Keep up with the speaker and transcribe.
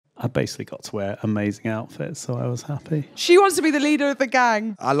I basically got to wear amazing outfits, so I was happy. She wants to be the leader of the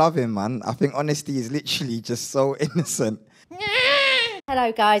gang. I love him, man. I think honesty is literally just so innocent.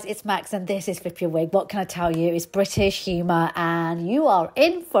 Hello guys, it's Max and this is Flip Your Wig. What can I tell you? It's British humour and you are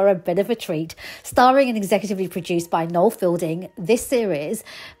in for a bit of a treat. Starring and executively produced by Noel Fielding, this series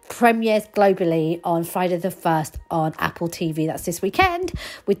premieres globally on Friday the 1st on Apple TV. That's this weekend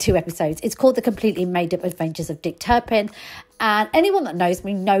with 2 episodes. It's called The Completely Made Up Adventures of Dick Turpin. And anyone that knows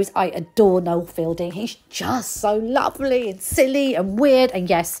me knows I adore Noel Fielding. He's just so lovely and silly and weird. And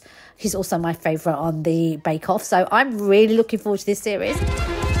yes, he's also my favourite on the Bake Off. So I'm really looking forward to this series.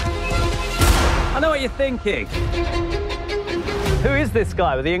 I know what you're thinking. Who is this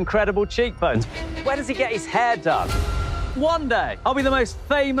guy with the incredible cheekbones? Where does he get his hair done? One day, I'll be the most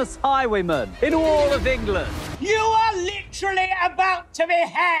famous highwayman in all of England. You are literally about to be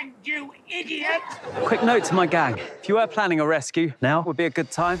hanged, you idiot! Quick note to my gang. If you were planning a rescue, now would be a good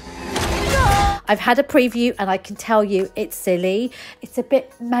time. I've had a preview and I can tell you it's silly, it's a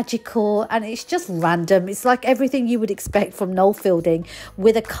bit magical and it's just random. It's like everything you would expect from Noel Fielding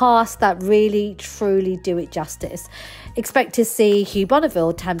with a cast that really, truly do it justice. Expect to see Hugh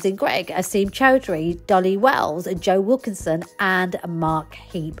Bonneville, Tamsin Greig, Asim Chowdhury, Dolly Wells, Joe Wilkinson and Mark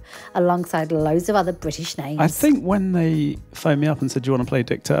Heap, alongside loads of other British names. I think when they phoned me up and said, do you want to play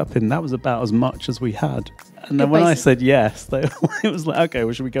Dick Turpin, that was about as much as we had. And then when I said yes, it was like, okay,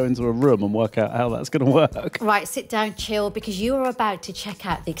 well, should we go into a room and work out how that's going to work? Right, sit down, chill, because you are about to check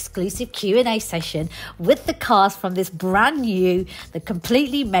out the exclusive Q&A session with the cast from this brand new, The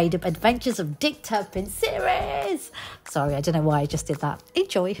Completely Made Up Adventures of Dick Turpin series. Sorry, I don't know why I just did that.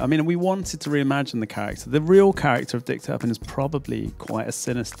 Enjoy. I mean, we wanted to reimagine the character. The real character of Dick Turpin is probably quite a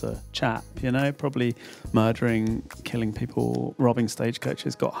sinister chap, you know, probably murdering, killing people, robbing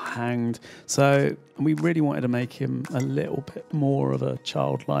stagecoaches, got hanged. So we really wanted to make him a little bit more of a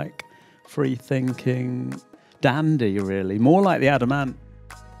childlike, free-thinking dandy, really. More like the Adamant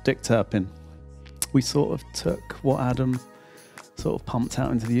Dick Turpin. We sort of took what Adam sort of pumped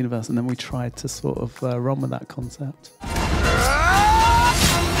out into the universe and then we tried to sort of run with that concept.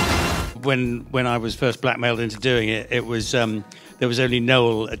 When I was first blackmailed into doing it, it was there was only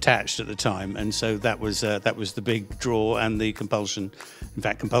Noel attached at the time, and so that was the big draw and the compulsion, in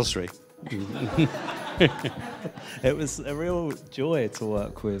fact, compulsory. It was a real joy to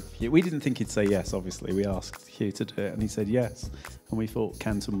work with Hugh. We didn't think he'd say yes, obviously. We asked Hugh to do it, and he said yes. And we thought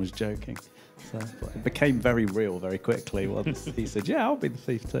Canton was joking. So it became very real very quickly once he said, yeah, I'll be the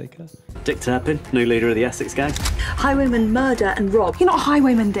Thief Taker. Dick Turpin, new leader of the Essex gang. Highwayman murder and rob. You're not a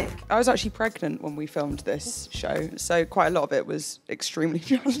highwayman, Dick. I was actually pregnant when we filmed this show, so quite a lot of it was extremely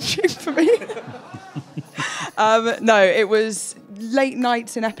challenging for me. No, it was late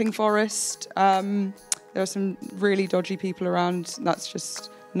nights in Epping Forest. There were some really dodgy people around. That's just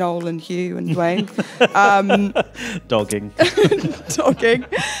Noel and Hugh and Dwayne. Dogging. Dogging.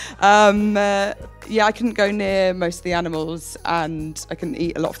 Yeah, I couldn't go near most of the animals and I couldn't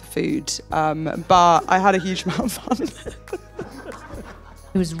eat a lot of the food, but I had a huge amount of fun.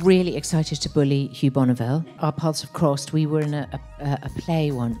 I was really excited to bully Hugh Bonneville. Our paths have crossed. We were in a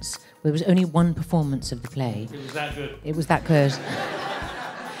play once. There was only one performance of the play. It was that good. It was that good.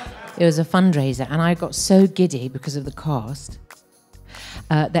 It was a fundraiser, and I got so giddy because of the cast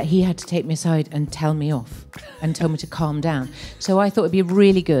that he had to take me aside and tell me off and tell me to calm down. So I thought it'd be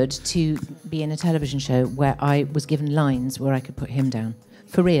really good to be in a television show where I was given lines where I could put him down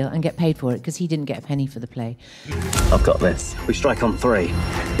for real and get paid for it, because he didn't get a penny for the play. I've got this. We strike on 3.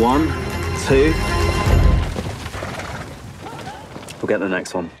 1, 2. We'll get the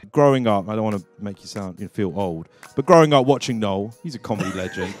next one. Growing up, I don't want to make you feel old, but growing up watching Noel, he's a comedy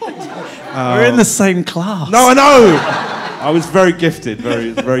legend. We're in the same class. No, I know. I was very gifted,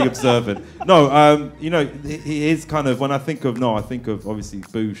 very observant. No, you know, he is kind of, when I think of Noel, I think of obviously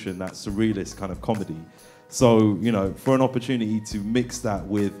Boosh and that surrealist kind of comedy. So, you know, for an opportunity to mix that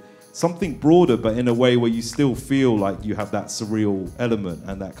with something broader, but in a way where you still feel like you have that surreal element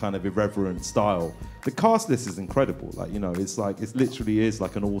and that kind of irreverent style. The cast list is incredible. Like, you know, it's like, it literally is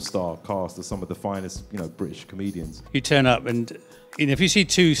like an all-star cast of some of the finest, you know, British comedians. You turn up and, you know, if you see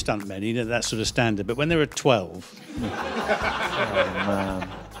 2 stuntmen, you know, that's sort of standard. But when there are 12, oh, man.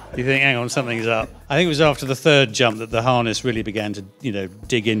 You think, hang on, something's up. I think it was after the 3rd jump that the harness really began to, you know,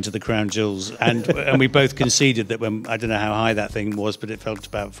 dig into the crown jewels. And we both conceded that when, I don't know how high that thing was, but it felt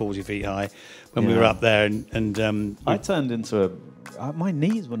about 40 feet high when we were up there. And I turned into a... my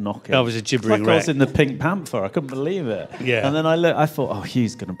knees were knocking. I was a gibbering like wreck. I was in the Pink Panther. I couldn't believe it. Yeah. And then I thought, oh,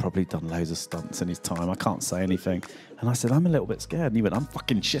 Hugh's going to probably done loads of stunts in his time. I can't say anything. And I said, I'm a little bit scared. And he went, I'm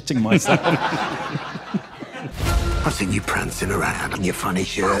fucking shitting myself. I've seen you prancing around in your funny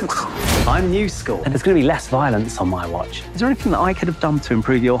shirts. I'm new school, and there's going to be less violence on my watch. Is there anything that I could have done to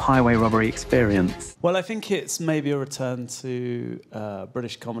improve your highway robbery experience? Well, I think it's maybe a return to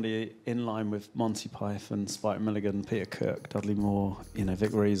British comedy in line with Monty Python, Spike Milligan, Peter Cook, Dudley Moore, you know,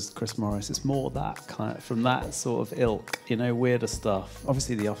 Vic Reeves, Chris Morris. It's more that kind of, from that sort of ilk, you know, weirder stuff.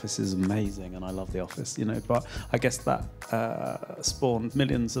 Obviously, The Office is amazing, and I love The Office, you know, but I guess that spawned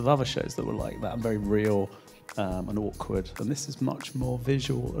millions of other shows that were like that, and very real and awkward. And this is much more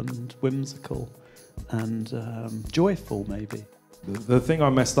visual and whimsical and joyful, maybe. The thing I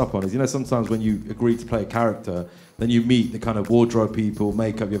messed up on is, you know, sometimes when you agree to play a character, then you meet the kind of wardrobe people,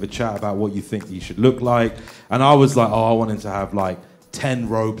 makeup, you have a chat about what you think you should look like. And I was like, oh, I want him to have like 10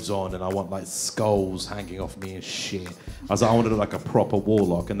 robes on, and I want like skulls hanging off me and shit. I was like, I wanted to look like a proper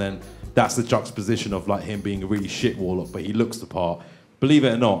warlock. And then that's the juxtaposition of like him being a really shit warlock, but he looks the part. Believe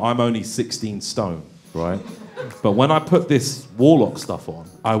it or not, I'm only 16 stone, right? But when I put this warlock stuff on,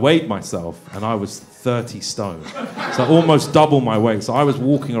 I weighed myself and I was 30 stone. So almost double my weight. So I was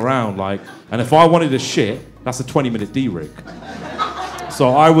walking around like, and if I wanted a shit, that's a 20-minute D-rig. So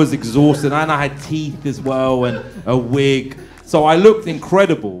I was exhausted, and I had teeth as well and a wig. So I looked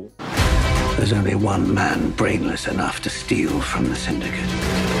incredible. There's only one man brainless enough to steal from the syndicate.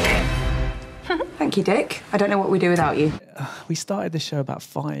 Thank you, Dick. I don't know what we do without you. We started this show about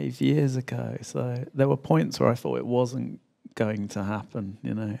 5 years ago, so there were points where I thought it wasn't going to happen,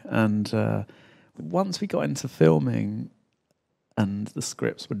 you know. And once we got into filming and the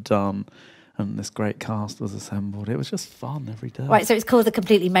scripts were done and this great cast was assembled, it was just fun every day. Right, so it's called The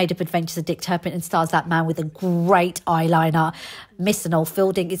Completely Made Up Adventures of Dick Turpin and stars that man with a great eyeliner. Mr. Noel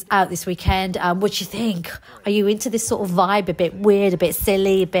Fielding is out this weekend. What do you think? Are you into this sort of vibe? A bit weird, a bit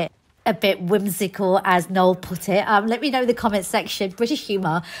silly, a bit whimsical, as Noel put it. Let me know in the comments section. British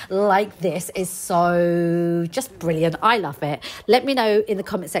humour like this is so just brilliant. I love it. Let me know in the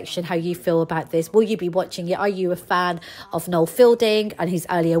comment section how you feel about this. Will you be watching it? Are you a fan of Noel Fielding and his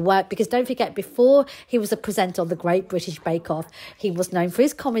earlier work? Because don't forget, before he was a presenter on the Great British Bake Off, he was known for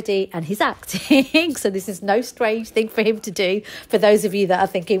his comedy and his acting. So this is no strange thing for him to do. For those of you that are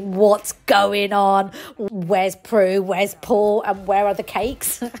thinking, what's going on? Where's Prue? Where's Paul? And where are the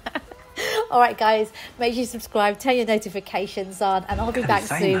cakes? All right, guys, make sure you subscribe, turn your notifications on, and I'll be back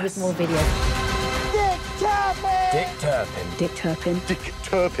soon with more videos. Dick Turpin. Dick Turpin. Dick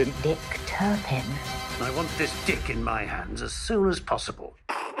Turpin. Dick Turpin. I want this dick in my hands as soon as possible.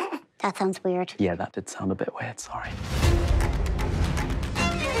 That sounds weird. Yeah, that did sound a bit weird, sorry.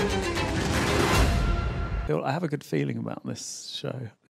 I have a good feeling about this show.